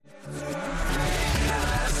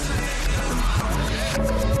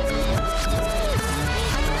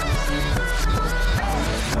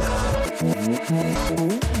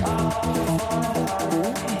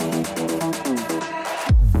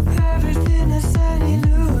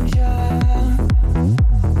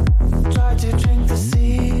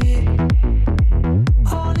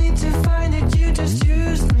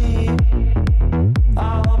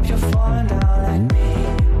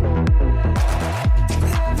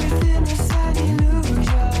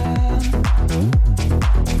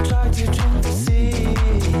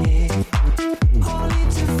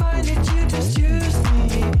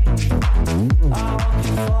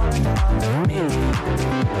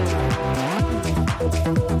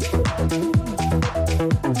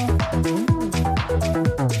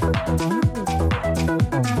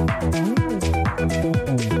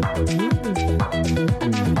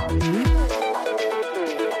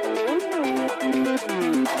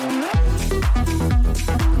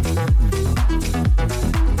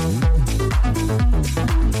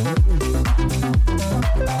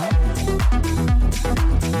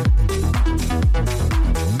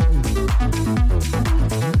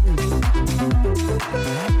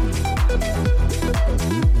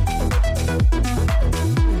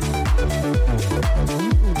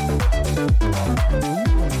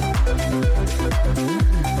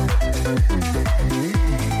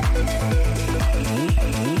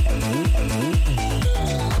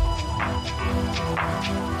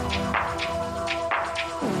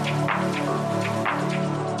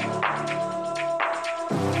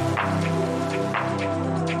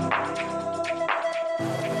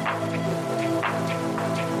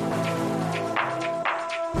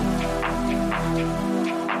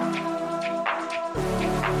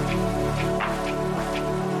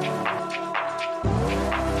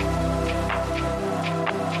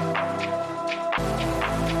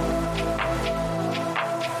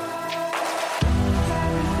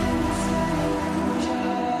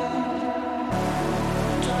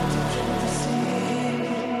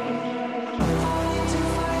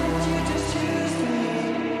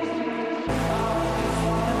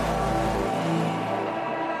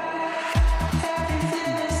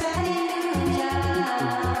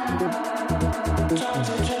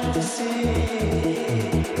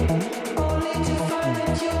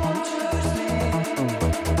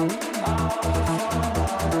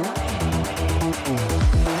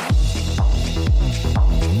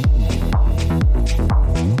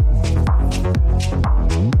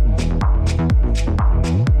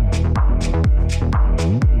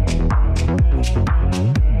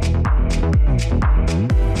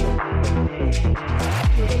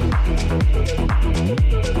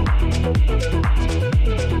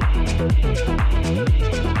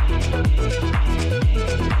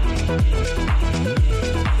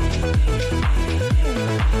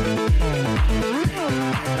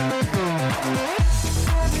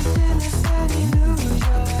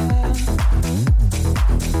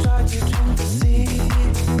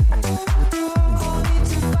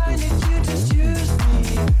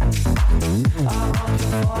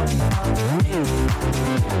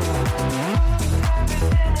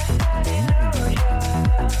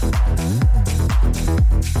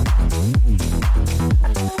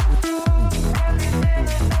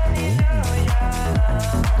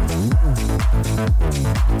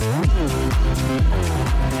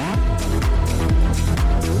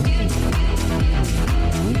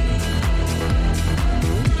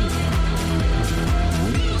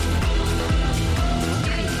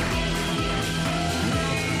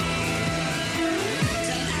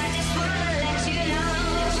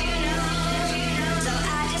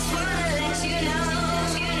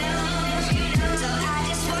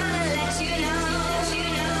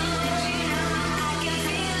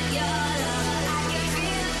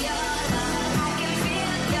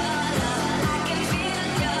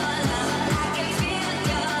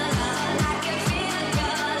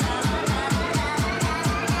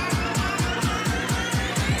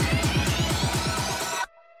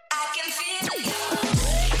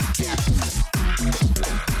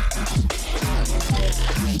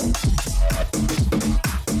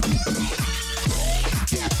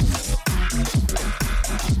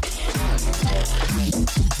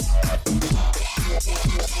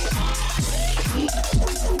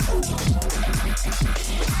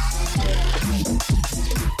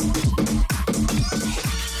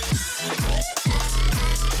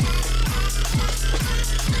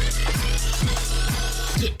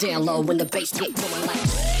Down low when the bass get going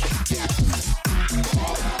like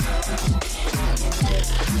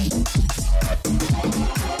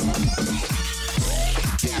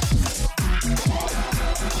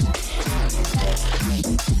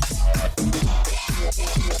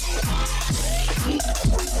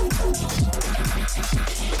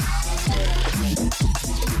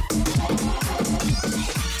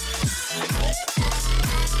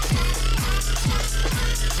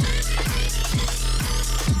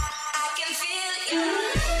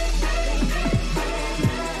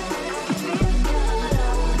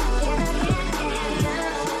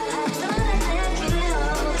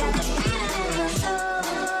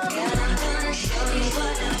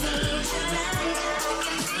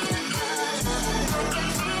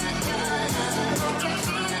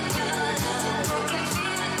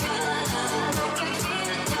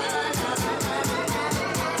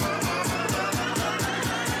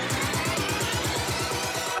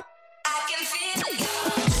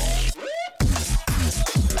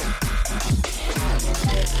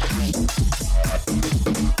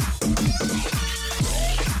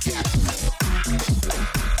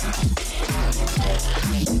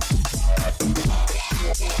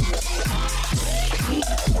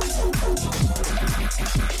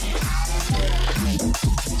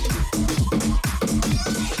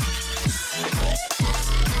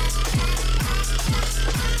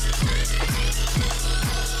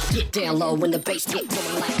Get down low when the bass get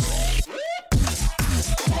going like.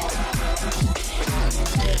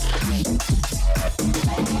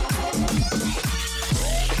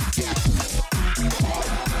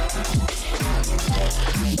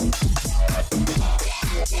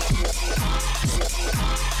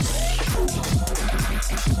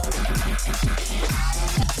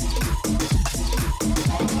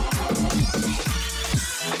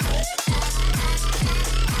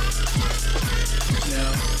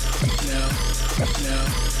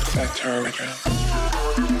 Back to our original.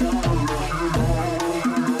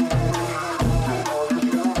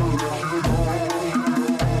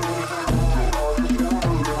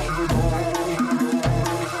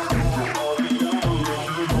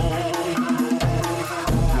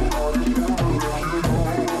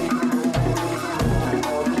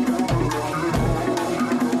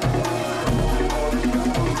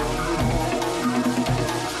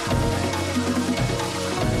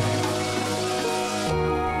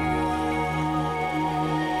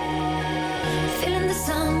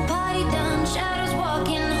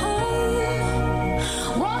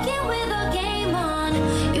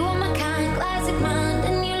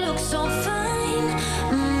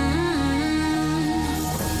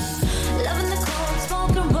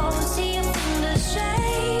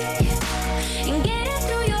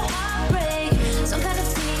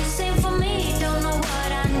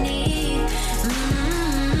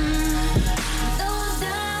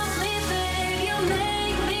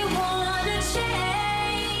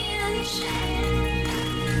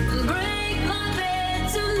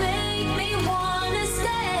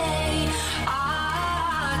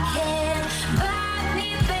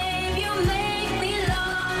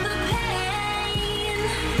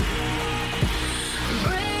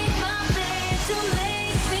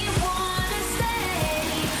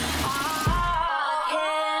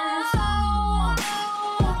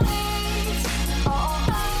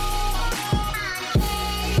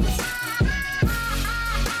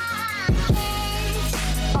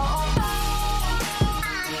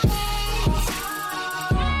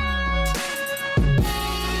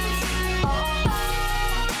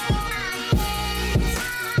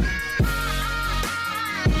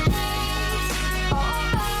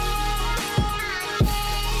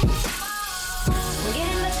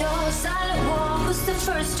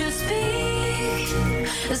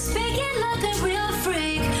 Speaking like a real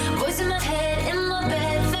freak, voice in my head, in my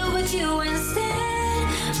bed, filled with you instead.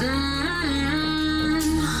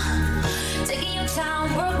 Taking your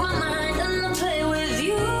time, work my mind, and then play with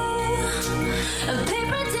you. They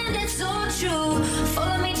pretend it's so true.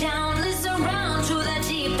 Follow me down, listen around to that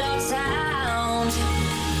deep dark sound.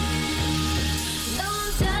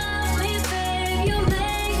 Don't tell me, babe, you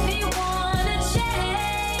make me wanna change.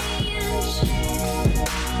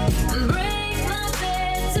 Break my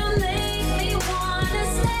bed to make me wanna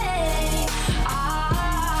stay. I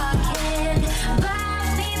can't buy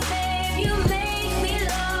me, babe, you make me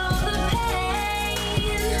love the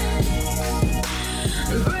pain.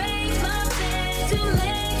 Break my bed to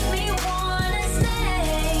make me wanna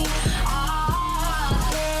stay. I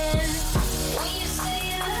can't. When you say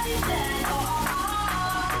it like that,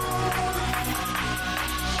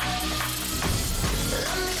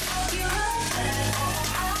 let me fuck you right back.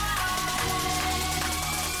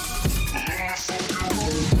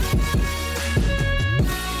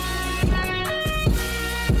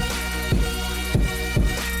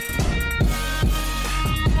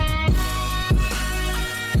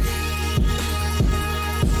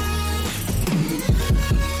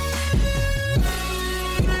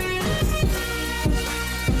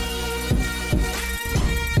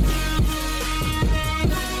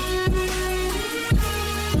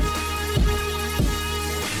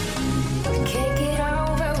 Can't get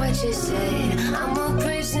over what you said. I'm a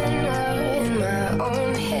prisoner in my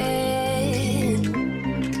own head,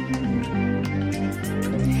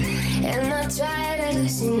 and I try to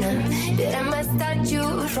loosen up, but I must thought you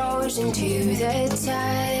froze into the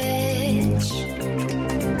touch.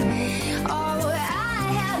 Oh, I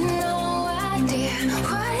have no idea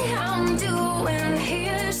what I'm doing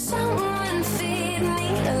here. Someone feed me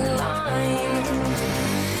a line.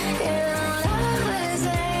 In love with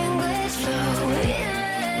language flow in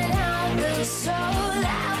and out the soul.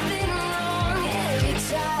 I've been wrong every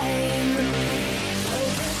time. Oh,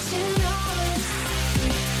 but you know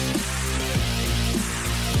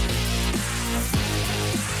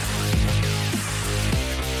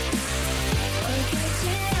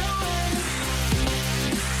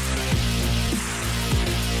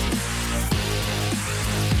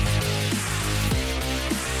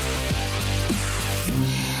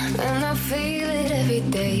and I feel it every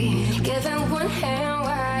day. Giving one hand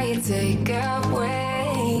while you take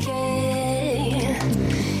away.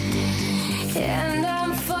 And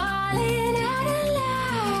I'm falling out of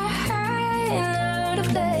line, out of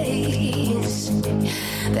place.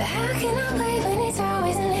 But how can I wait when it's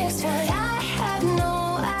always the next time? I have no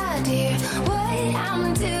idea what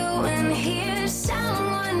I'm doing here.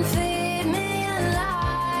 Someone feed me a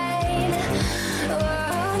line.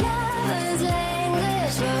 Oh, lover's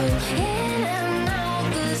language, in and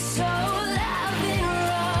out the soul. I've been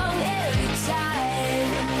wrong every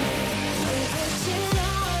time. We're catching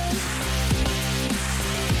on.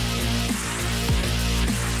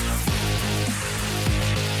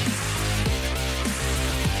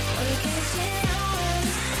 We're catching on.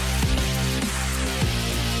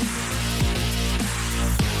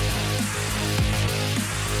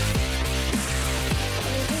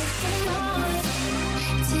 We're catching on.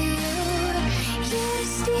 To you, you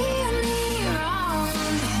steer me wrong.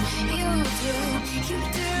 You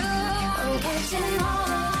do. I'm catching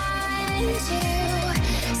on to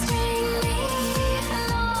string me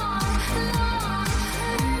along.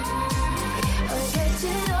 I'm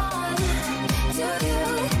catching on to you.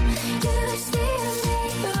 You steer me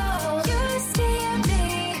wrong. You steer me.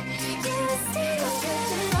 I'm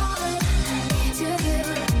catching on to you.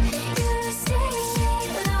 You steer me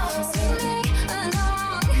along. Steer me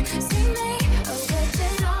along. Steer me. I'm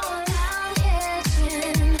catching on.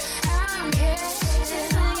 I'm catching.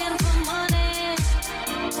 Looking for money.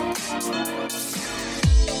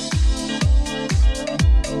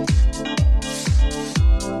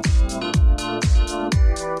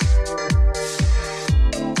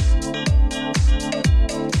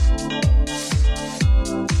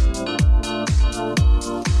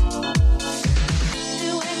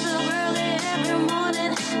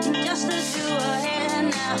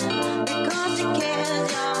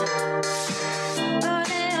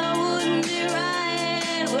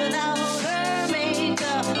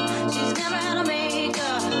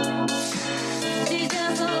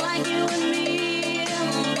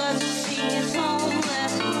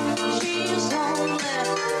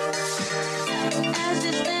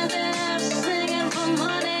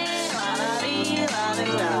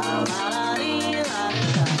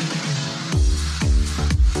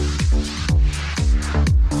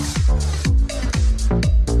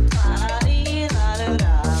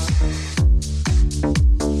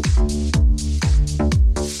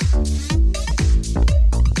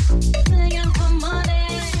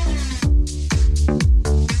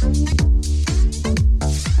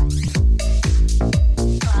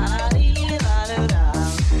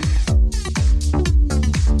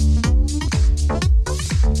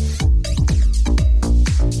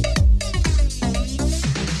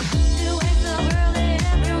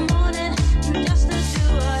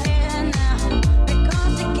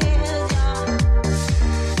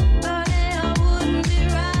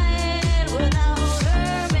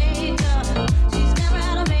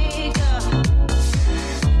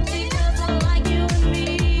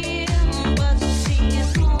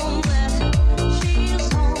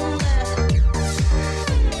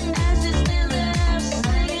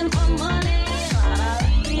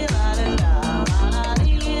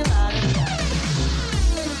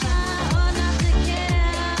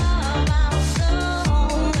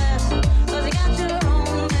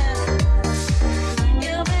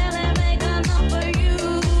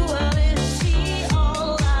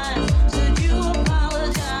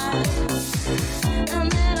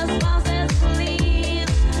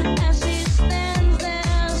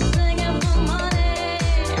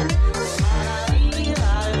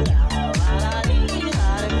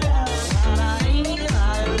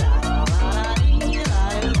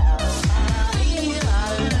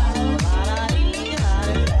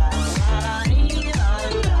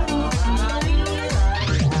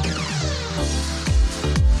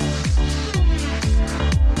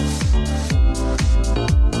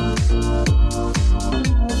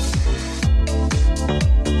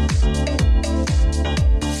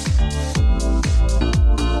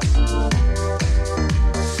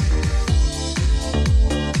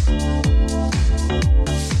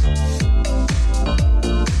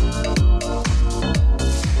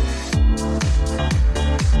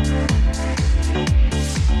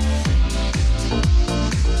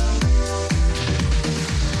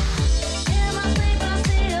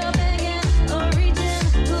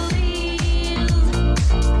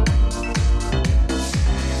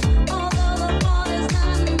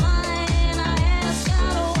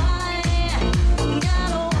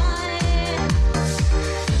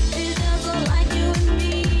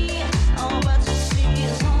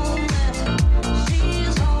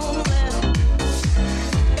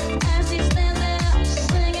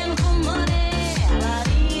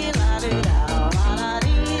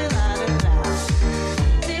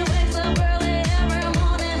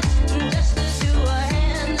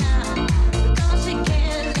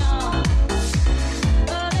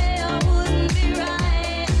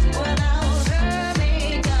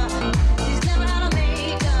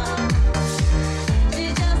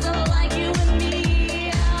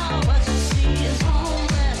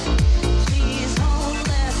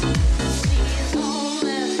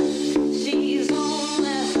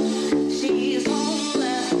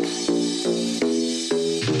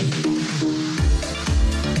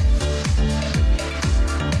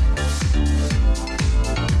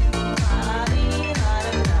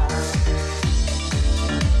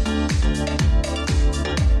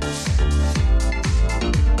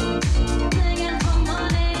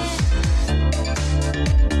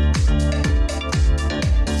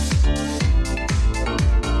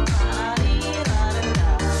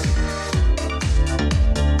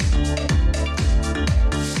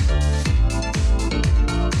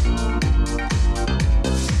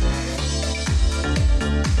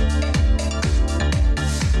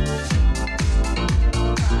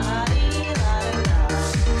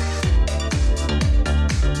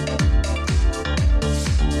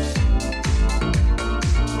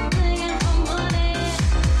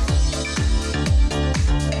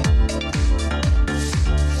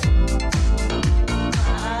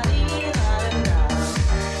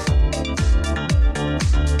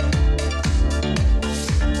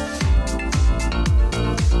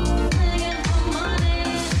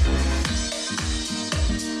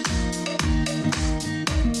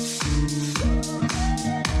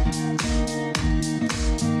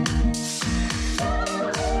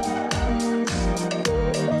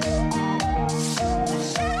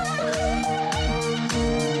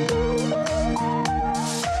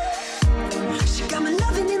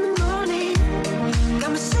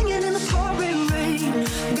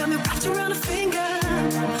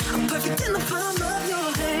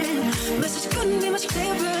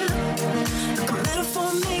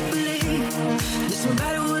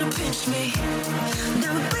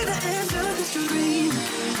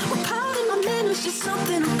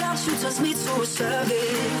 me to a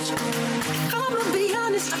savage. I'ma be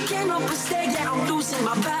honest, I can't help but stay. Yeah, I'm losing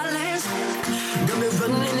my balance. Got me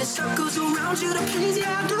running in circles around you to please.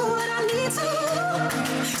 Yeah, I do what I need to.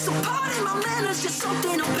 So pardon my manners, just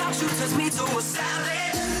something about you turns me to a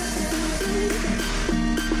savage.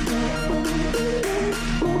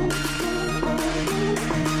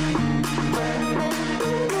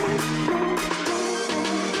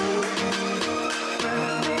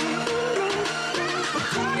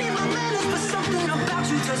 Pardon my manners, but something about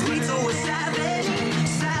you turns me to a savage.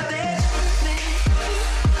 Savage.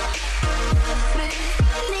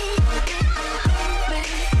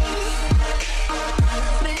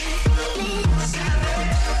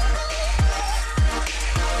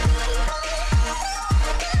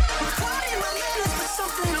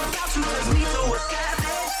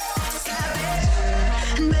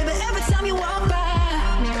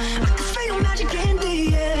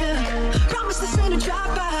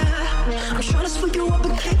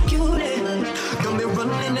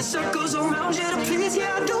 Circles around you to please,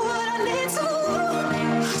 yeah, I do what I need to.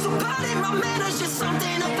 So pardon my manners, just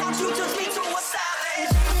something about you turns me to a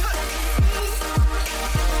savage.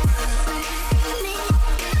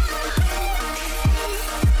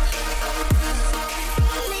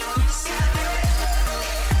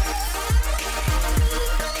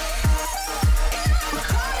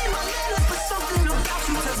 Pardon my manners, but something about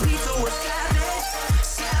you turns me to a savage.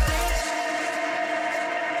 Savage.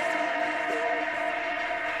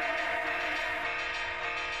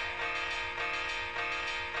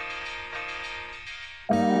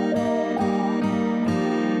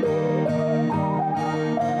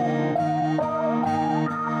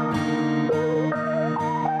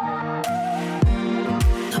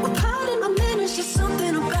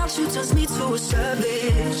 Turns me to a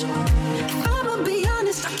savage. If I'ma be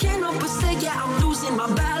honest, I can't help but say, yeah, I'm losing my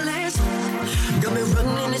balance. Got me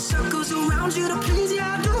running in circles around you to please,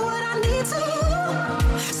 yeah, I do what I need to.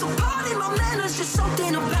 So pardon my manners, just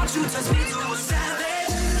something about you turns me to a savage.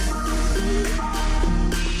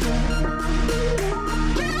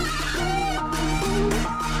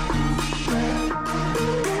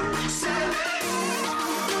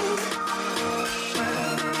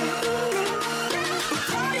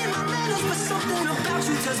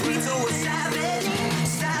 Turns me to a savage,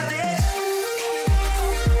 savage.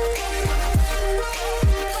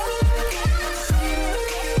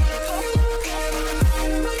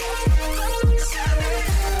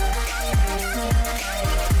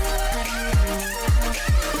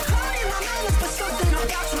 Pardon my manners, but something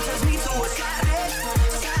about you turns me to a savage,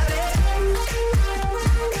 savage.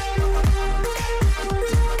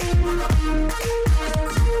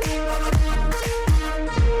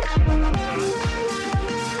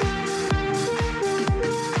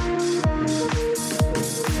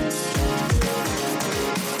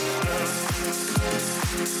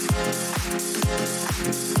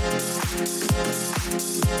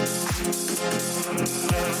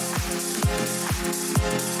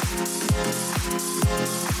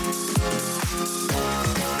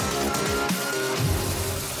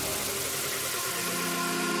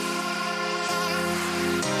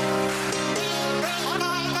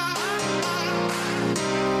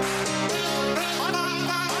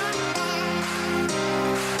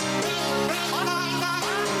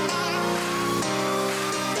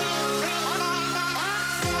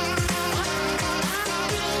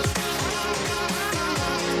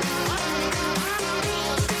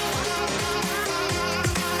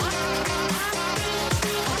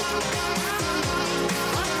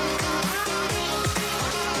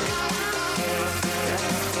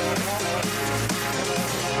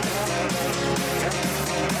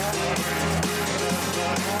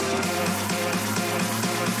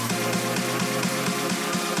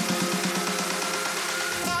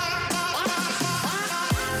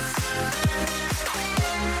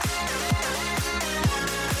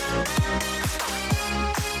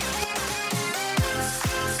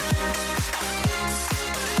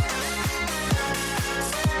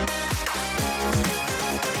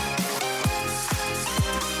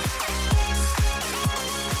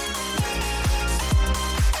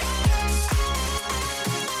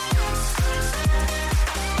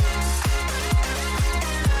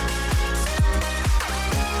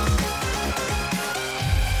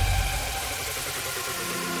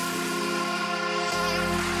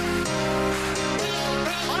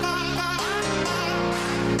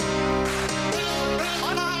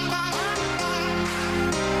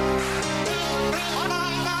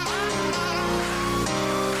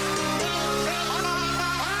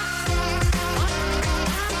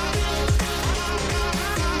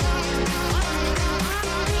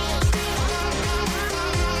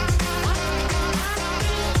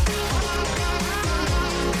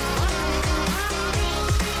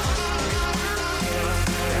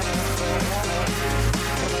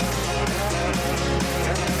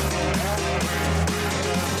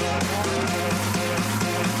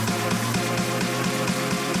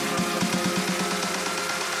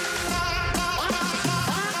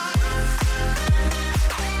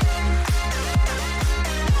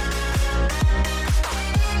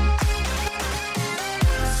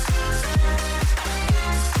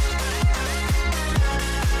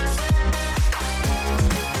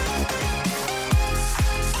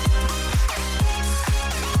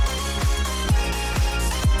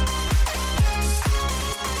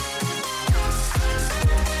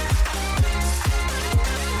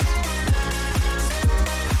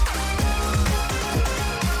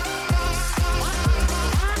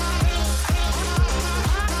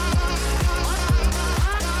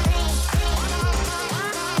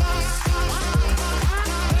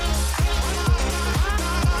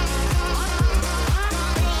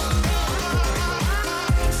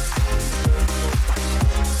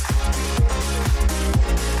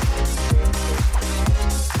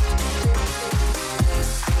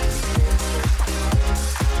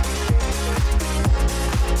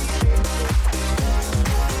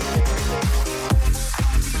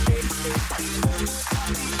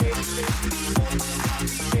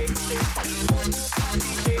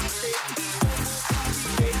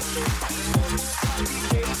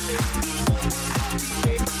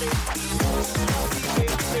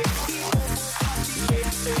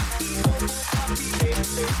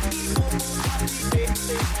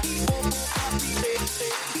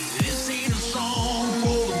 This ain't a song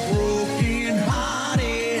for the broken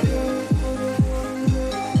hearted.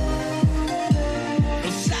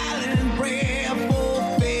 A silent prayer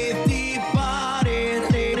for faith departed.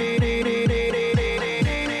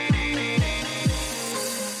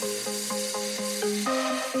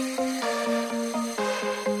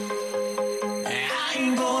 I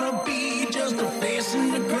ain't gonna be just a face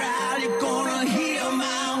in the crowd. You're gonna hear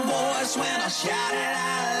my voice when I shout it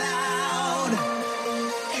out loud.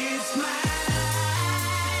 It's my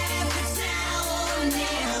life, it's now or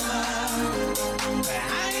never.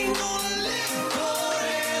 I ain't gonna live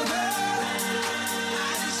forever.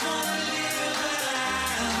 I just wanna live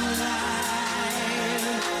a life.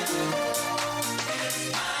 It's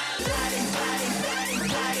my life,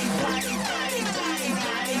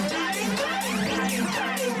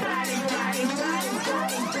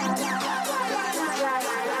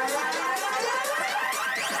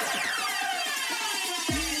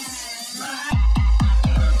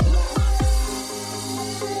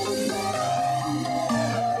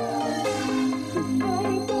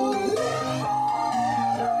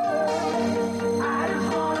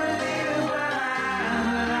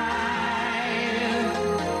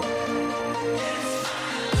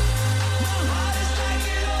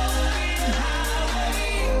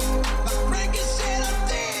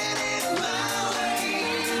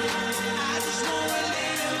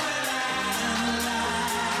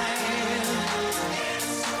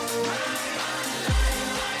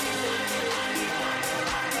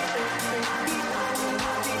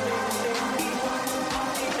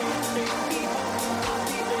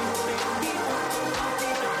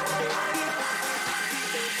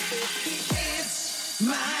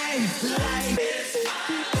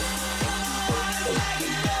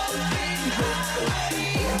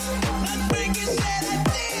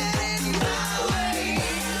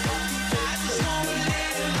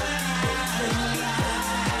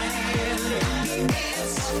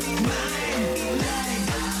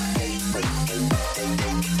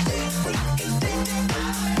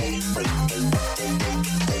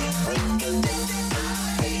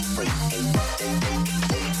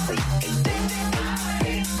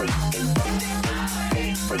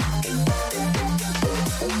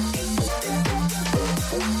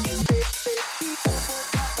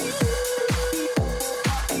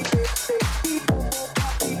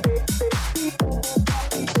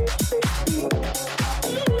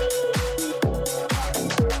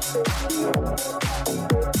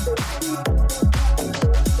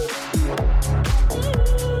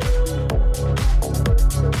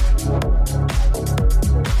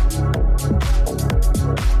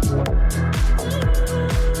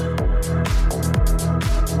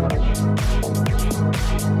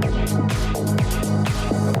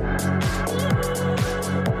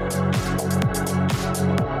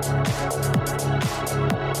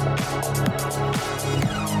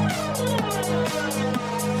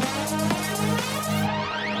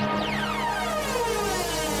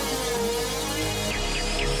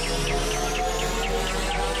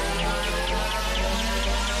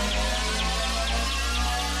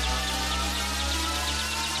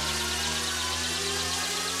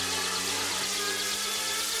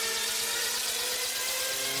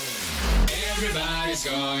 Everybody's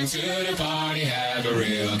going to the party, have a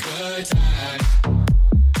real good time.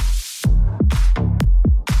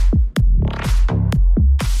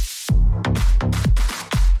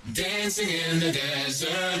 Dancing in the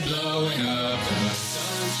desert, blowing up the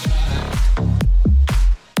sunshine.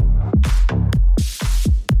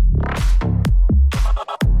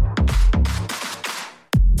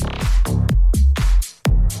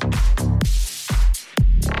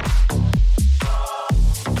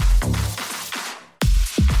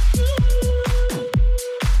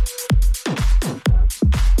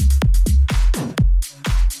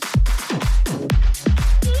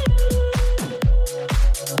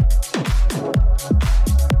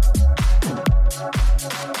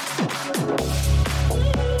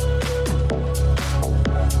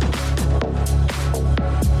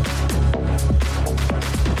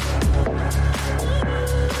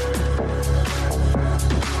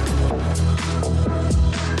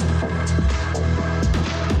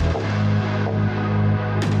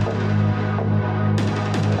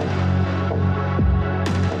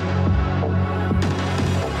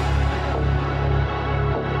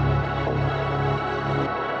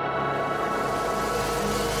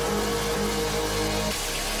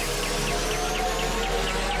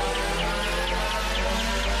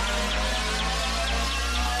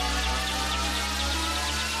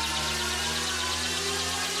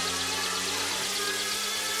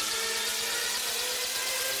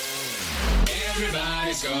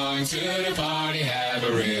 Everybody's going to the party, have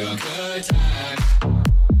a real good time.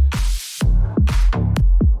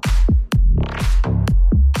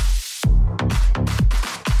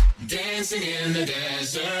 Dancing in the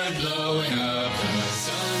desert, blowing up the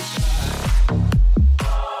sunshine.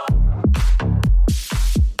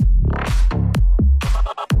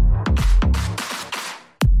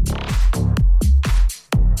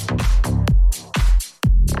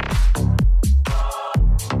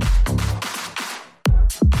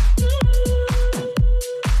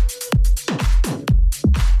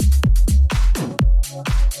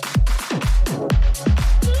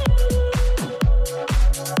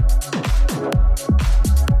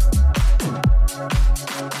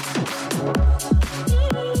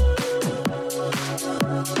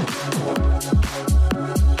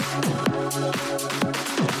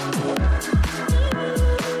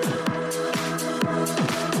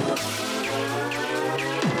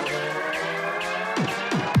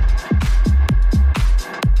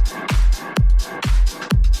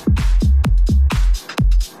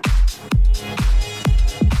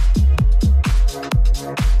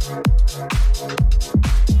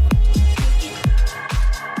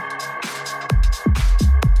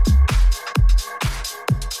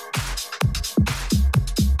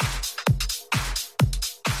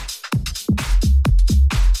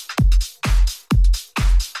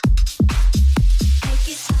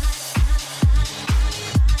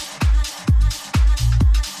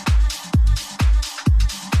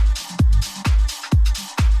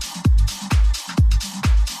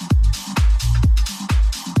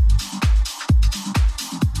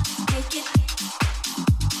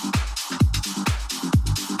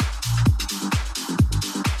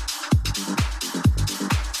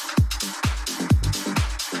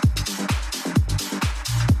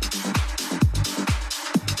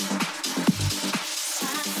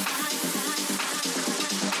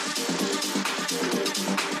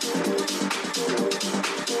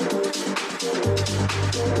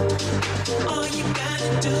 All you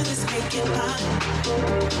gotta do is make it hot,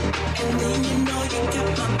 and then you know you got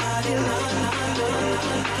my body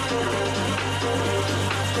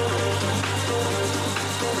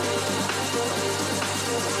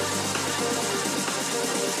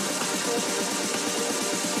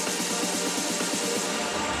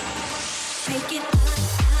make it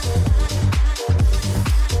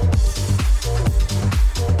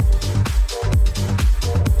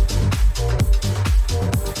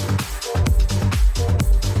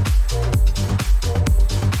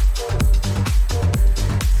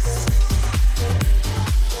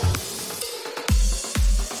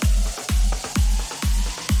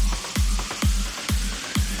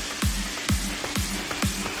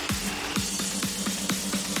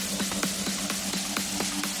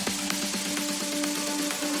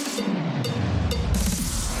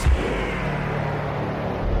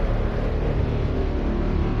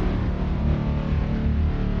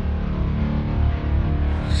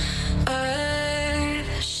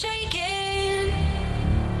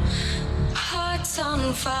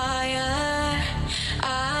on fire.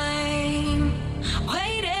 I'm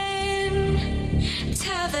waiting,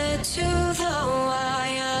 tethered to the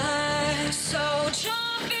wire. So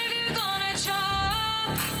jump if you're gonna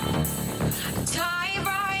jump, dive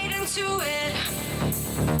right into it.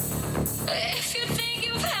 If you think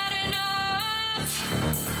you've had enough,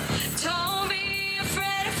 don't be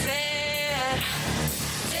afraid of it.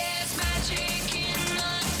 There's magic in the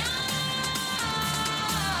night.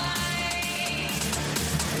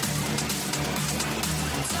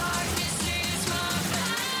 Darkness is my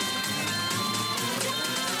paradise,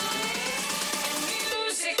 and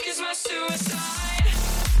music is my suicide.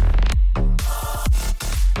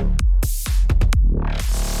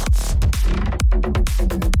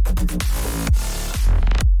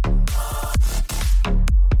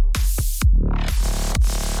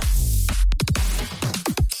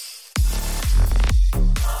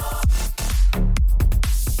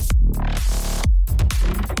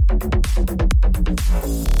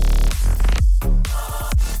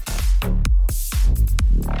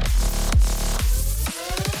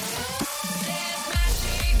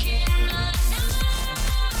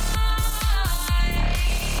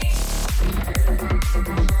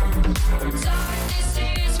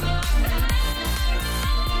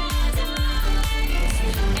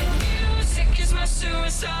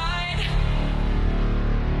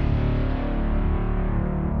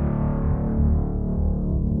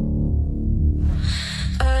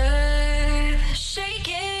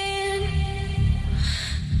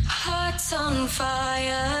 On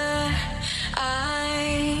fire,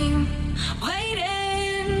 I'm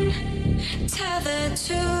waiting, tethered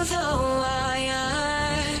to the wire.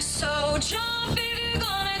 Jump if you're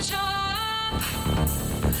gonna jump.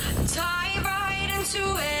 Dive right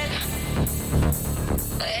into it.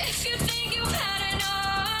 If you think you've had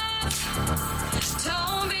enough,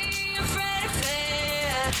 don't be afraid of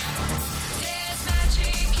it. There's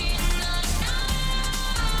magic in the night.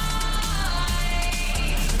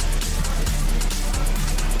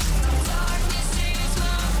 Darkness is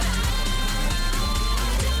my paradise.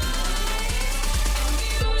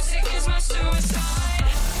 Music is my suicide.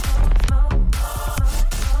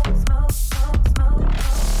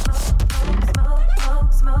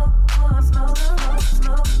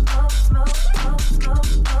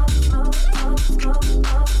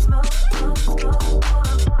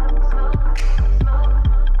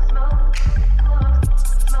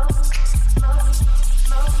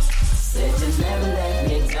 Said you never let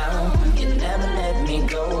me down, you never let me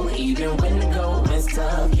go. Even when the going's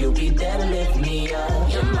tough, you'll be there to lift me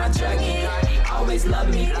up. You're my dragon, always love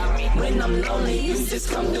me. When I'm lonely, you just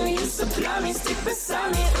come through, you supply me, stick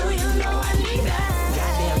beside me. Oh, you know I need that.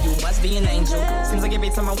 Goddamn, you must be an angel. Seems like every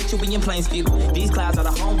time I'm with you, we in plain view. These clouds are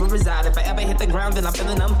the home we reside. If I ever hit the ground, then I'm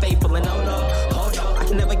feeling unfaithful. And oh no, I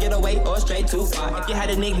can never get away or stray too far. If you had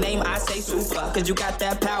a nickname, I'd say super. Cause you got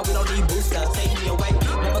that power, we don't need boosters. Take me away,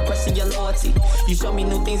 never question your loyalty. You show me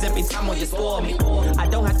new things every time when you spoil me. I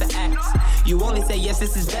don't have to ask. You only say yes,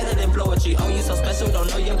 this is better than poetry. Oh, you so special, don't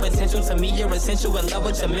know your potential. To me, you're essential, in love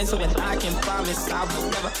with your mental. And I can promise I will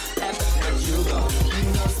never ever let you go.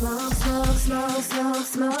 Smoke, smoke, smoke, smoke,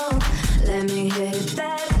 smoke. Let me hit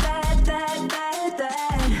that.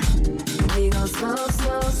 We gon' smoke,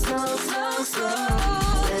 smoke, smoke, smoke,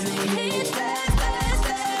 smoke. Let me hit that.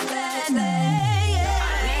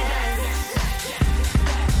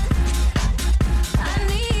 I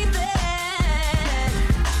need that.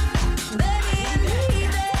 Baby, I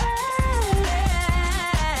need that.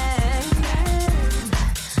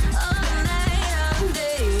 All night, all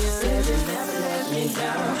day. Said you never let me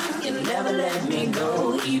down, you never let me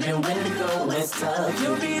go. Even when the going's tough,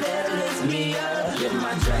 you'll be there to lift me up. You're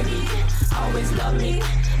my dragon, always love me.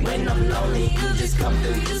 When I'm lonely, you just come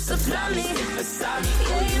through, you supply me, stick beside me.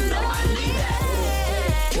 Oh, you know I need that.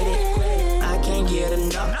 Get it? I can't get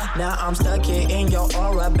enough. Now I'm stuck here in your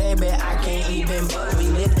aura, baby. I can't even but be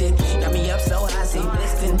lifted. Got me up so high, see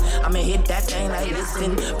listen. I'ma hit that thing like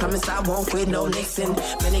listen. Promise I won't quit, no Nixon.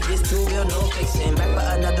 When it gets too real, no fiction. Back for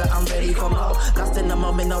another, I'm ready for more. Lost in the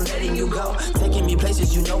moment, no letting you go. Taking me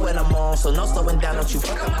places, you know what I'm on. So no slowing down, don't you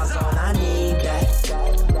fuck up my zone. I need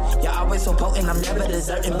that. You're always so potent, I'm never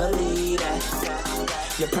deserting, believe that.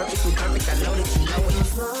 You're perfectly perfect, I know that you know it.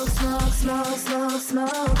 Smoke, smoke, smoke, smoke,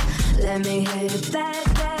 smoke. Let me hit that.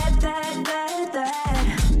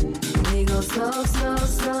 We gon' smoke, smoke,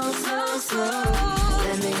 smoke, smoke, smoke.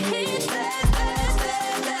 Let me hit that.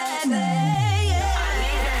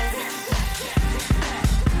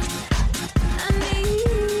 I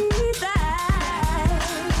need that.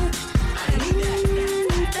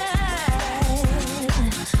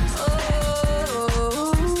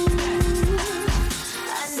 Oh, I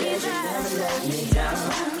need that. Let me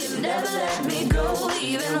down, You never let me go,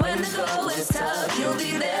 even when the going's tough. You'll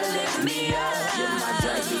be there to lift me up. you're my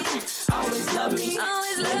dragon, always love me.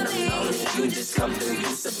 Always When love I'm me. lonely, you just come through, you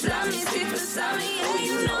supply me, stick beside me. Oh,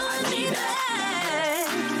 you know I need that.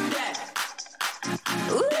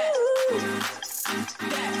 Ooh.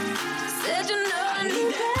 Said you know I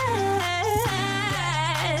need that.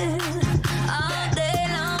 All day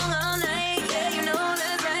long, all night. Yeah, you know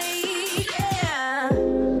that's right. Yeah.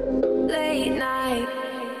 Late night,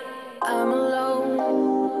 I'm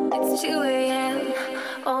alone. It's 2 a.m.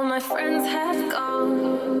 All my friends have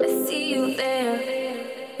gone. I see you there.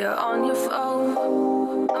 You're on your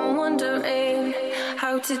phone. I'm wondering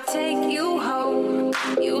how to take you home.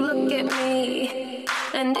 You look at me,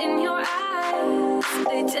 and in your eyes,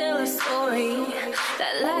 they tell a story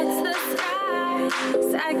that lights the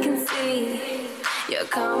skies. I can see you're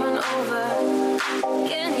coming over.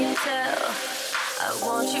 Can you tell? I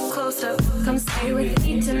want you closer. Come stay with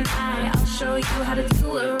me tonight. I'll show you how to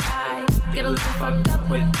do it right. Get a little fucked up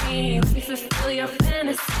with me. Let me fulfill your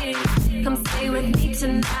fantasy. Come stay with me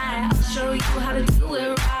tonight. I'll show you how to do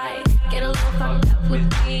it right. Get a little fucked up with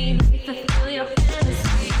me. Let me fulfill your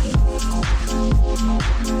fantasy.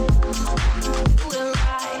 Do it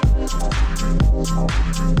right.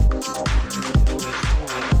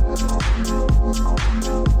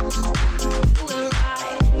 Do it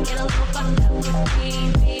right. Get a little fucked up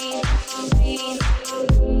with me.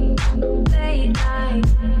 Late night,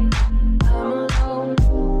 I'm alone.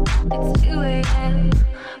 It's 2 a.m.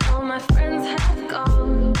 All my friends have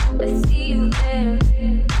gone. I see you there.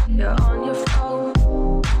 You're on your phone.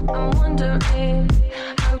 I'm wondering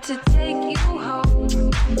how to take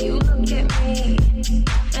at me,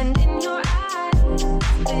 and in your eyes,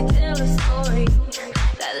 they tell a story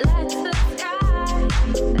that lights the sky.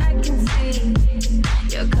 I can see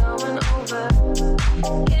you're coming over.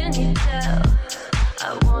 Can you tell? I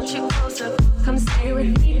want you closer. Come stay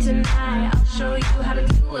with me tonight. I'll show you how to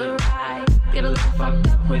do it right. Get a little fucked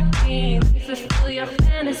up with me. Let me fulfill your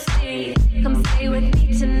fantasy. Come stay with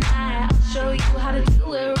me tonight. I'll show you how to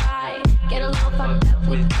do it right. Get a little fucked up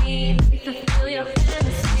with me. Let me fulfill your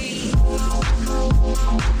fantasy. Do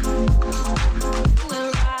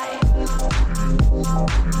it right.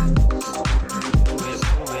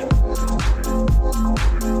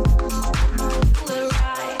 Do it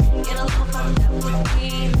right. Get a little fucked up with me.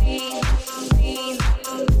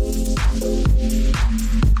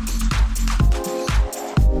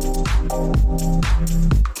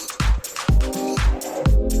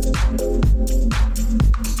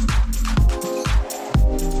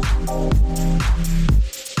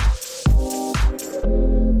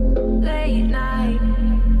 Late night,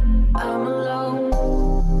 I'm alone.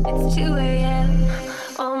 It's 2 a.m.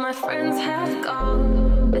 All my friends have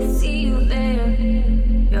gone. I see you there.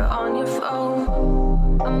 You're on your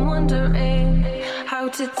phone. I'm wondering how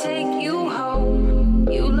to take you home.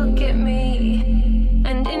 You look at me,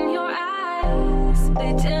 and in your eyes,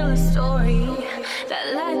 they tell a story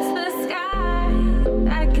that lights the sky.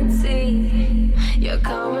 I can see you're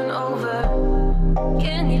coming over.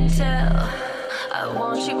 Can you tell? I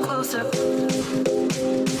want you closer.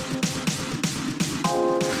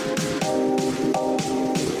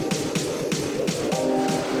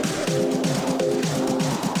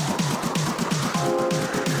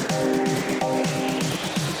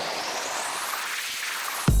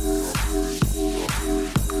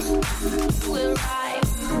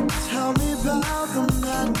 Tell me about the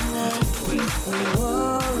night we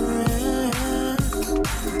were in.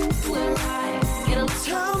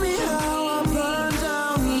 Tell me how I burned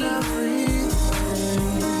down everything.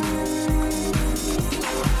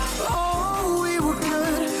 Oh, we were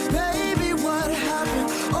good, baby, what happened?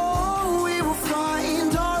 Oh, we were fine,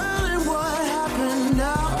 darling, what happened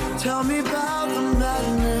now? Tell me about the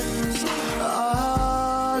madness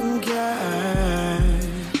again.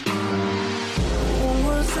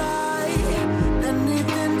 Was I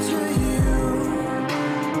anything to you?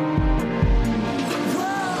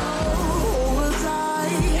 Whoa, was I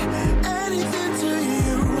anything to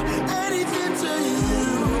you? Anything to you?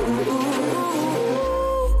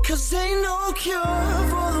 'Cause ain't no cure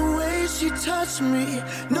for the way she touched me.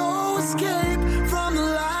 No escape from the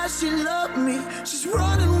lies she loved me. She's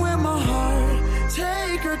running with my heart.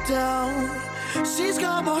 Take her down. She's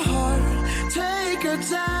got my heart. Take her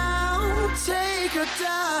down. Take her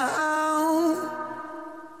down.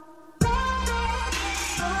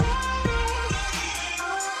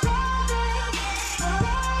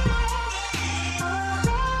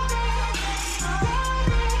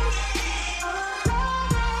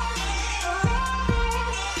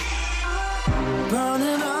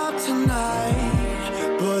 Burning up tonight,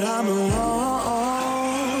 but I'm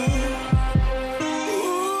alone.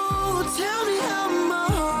 Ooh, tell me how my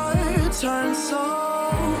heart turns so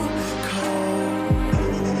cold.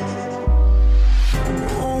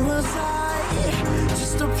 Or was I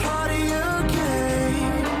just a part of your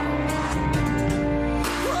game?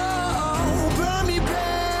 Whoa, burn me,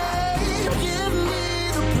 babe, give me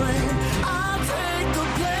the blame. I'll take the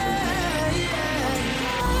blame.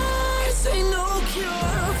 This ain't no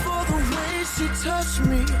cure for the way she touched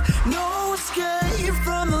me. No escape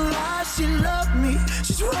from the lies she loved me.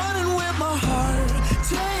 She's running with my heart.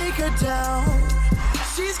 Take her down.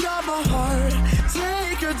 She's got my heart.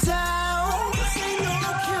 Take her down. This ain't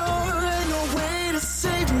no cure, ain't no way to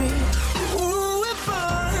save me. Ooh, it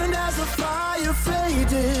burned as the fire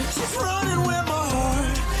faded. She's running with my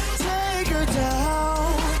heart. Take her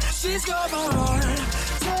down. She's got my heart.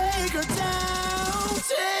 Take her down.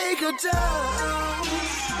 Take her down.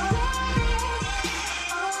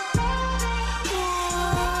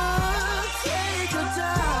 Ooh, take her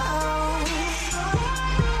down.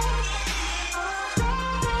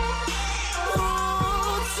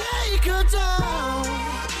 Ooh, take her down.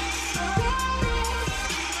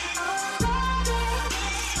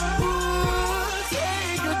 Ooh,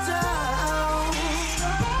 take her down.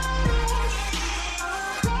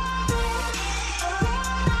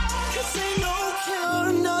 'Cause ain't no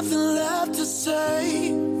cure, nothing left to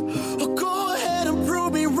say. Oh, go ahead and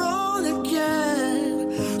prove me wrong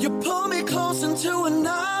again. You pull me close into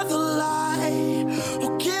another lie.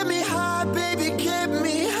 Oh, get me high, baby, get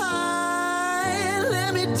me high.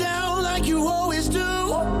 Let me down like you always do.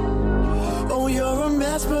 Oh, you're a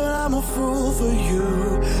mess, but I'm a fool for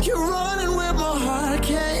you. You're running with my heart,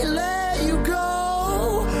 can't let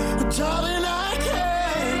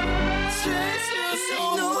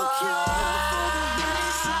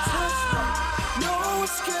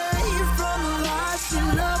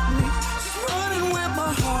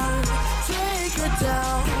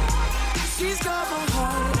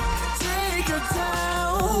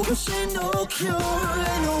down. But ain't no cure,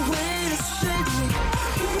 ain't no way to shake me.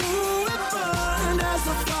 Ooh, it burned as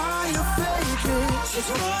a fire faking. She's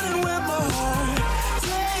running with my heart.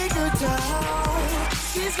 Take her down.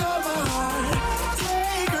 She's got my heart.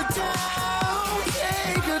 Take her down.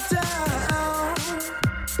 Take her down.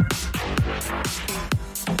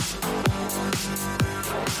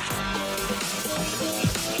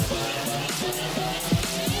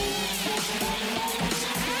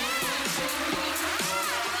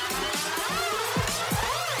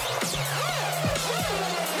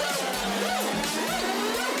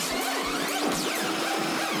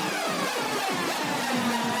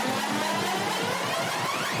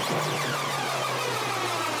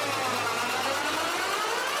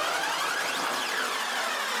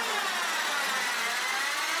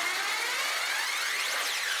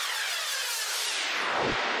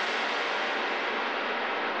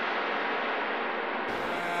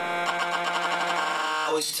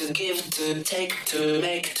 To give, to take, to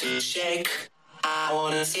make, to shake. I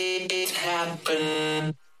wanna see it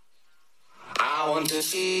happen. I want to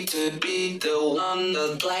see to be the one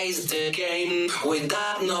that plays the game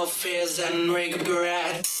without no fears and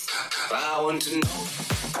regrets. I want to know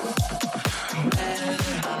better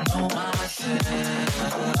than I know myself.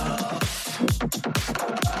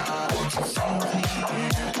 I want to see the end.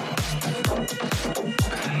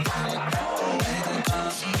 And I know the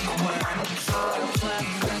consequence of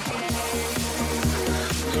playing the game.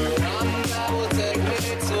 The one that will take me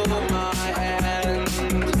to my hand.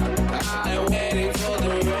 I'm waiting for the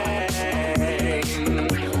rain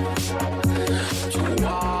to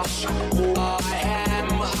wash who I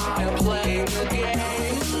am. I'm playing the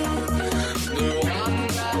game. The one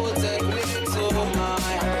that will take me to my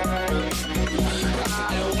hand.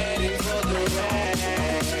 I'm waiting for the rain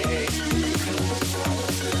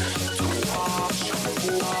to wash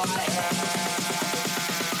who I am.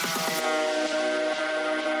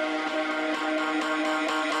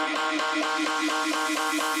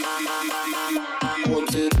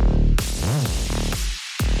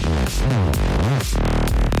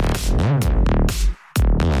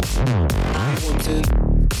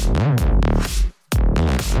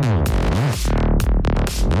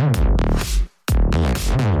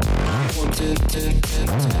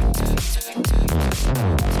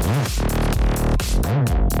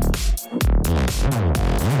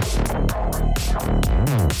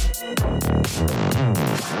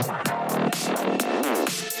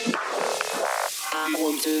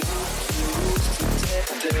 Wanted.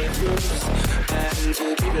 And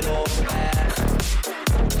to keep it all back.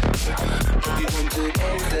 We want to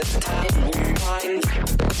end the time we mind.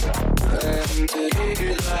 And to keep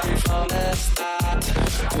it right from the start.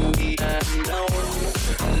 To be unknown,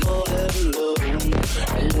 all alone.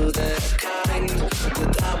 You're the kind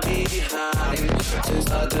that I'll be behind. To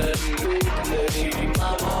start the movement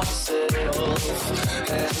by myself.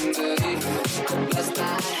 And to give the best I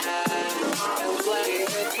have. I'm playing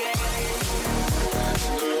the game.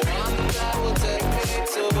 That will take me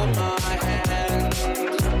to my hand.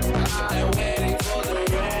 I'm waiting for the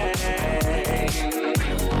rain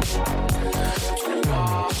to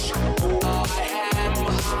wash who I am.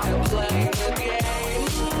 I'm playing the game.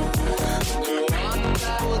 The one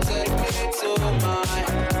that will take me to my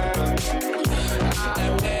hand.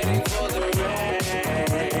 I'm waiting.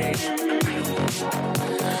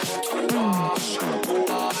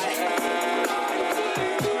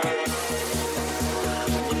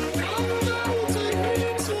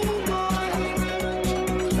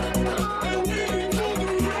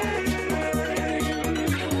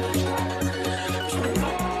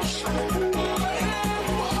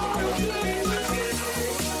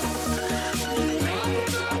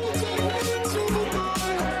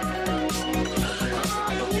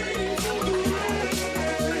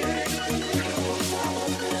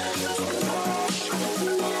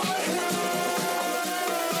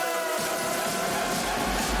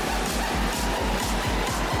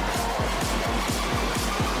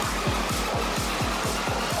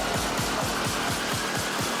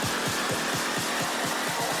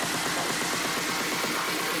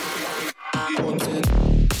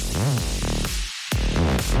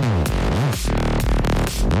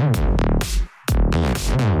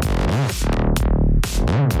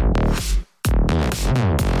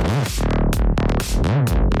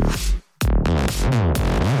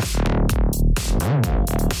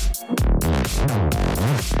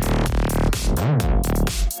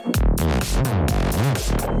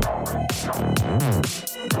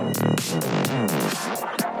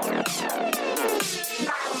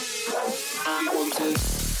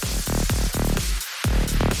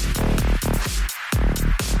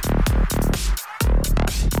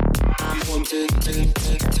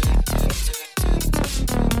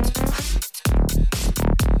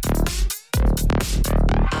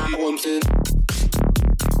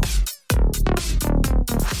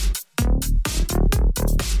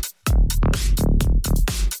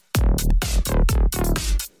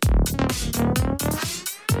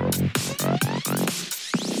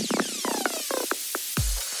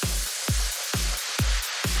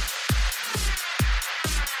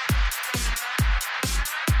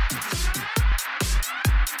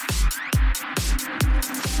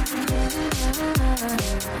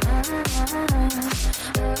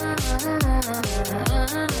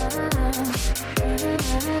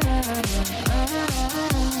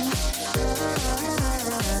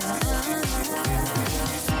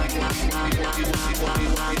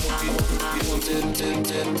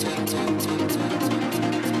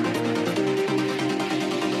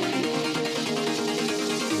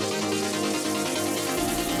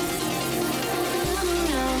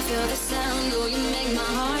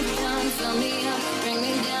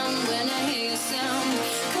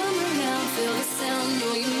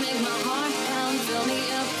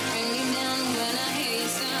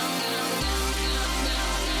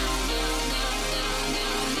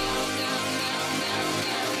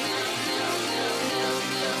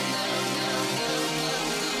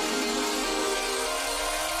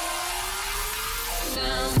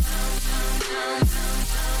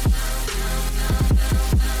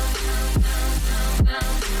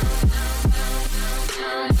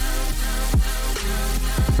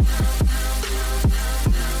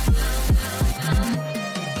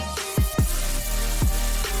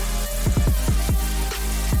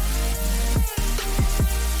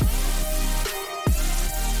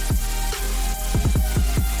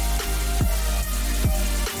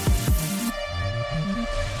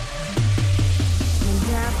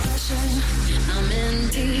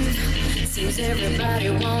 Everybody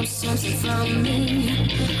wants something from me.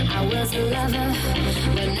 I was a lover,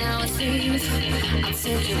 but now a thief. I'll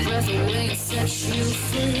take your breath away and set you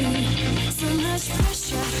free. So much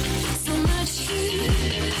pressure, so much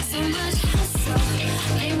heat, so much hustle.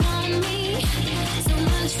 They want me. So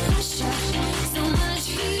much pressure, so much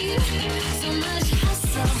heat, so much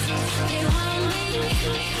hustle. They want me.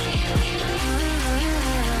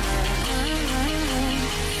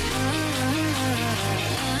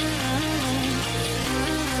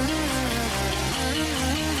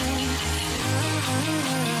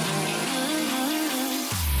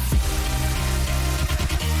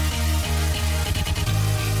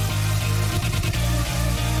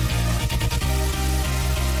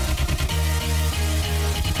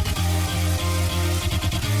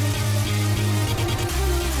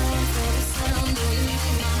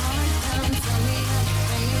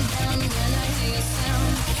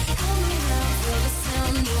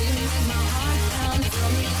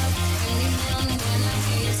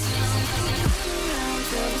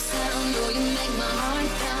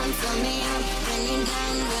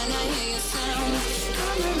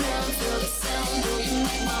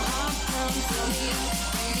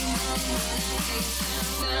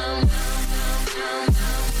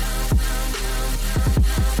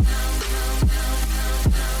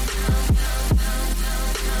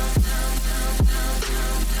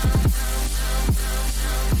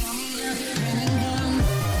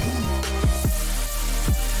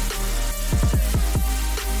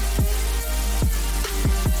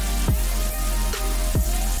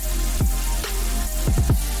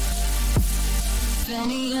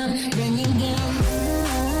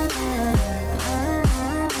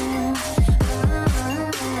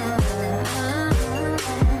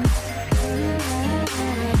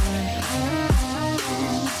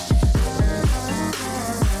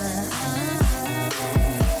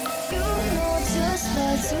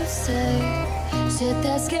 Shit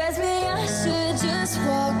that scares me, I should just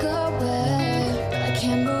walk away. But I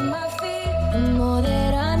can't move my feet. The more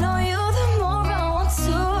that I know you, the more I want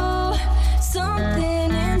to.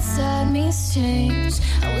 Something inside me's changed.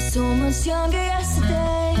 I was so much younger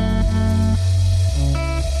yesterday.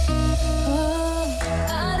 Oh,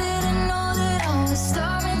 I didn't know that I was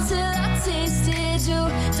starving till I tasted you.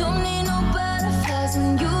 Don't need no butterflies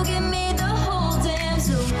when you give me the whole damn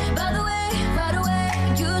zoo. By the way, right away,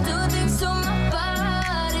 you do things to my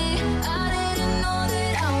body. I didn't know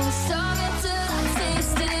that I was starving till I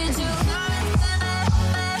tasted you.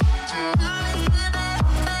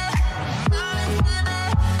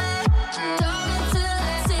 Starving till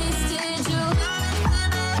I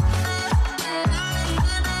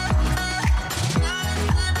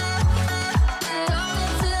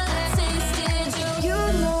tasted you. You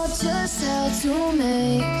know just how to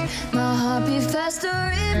make my heart beat faster,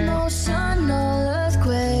 emotion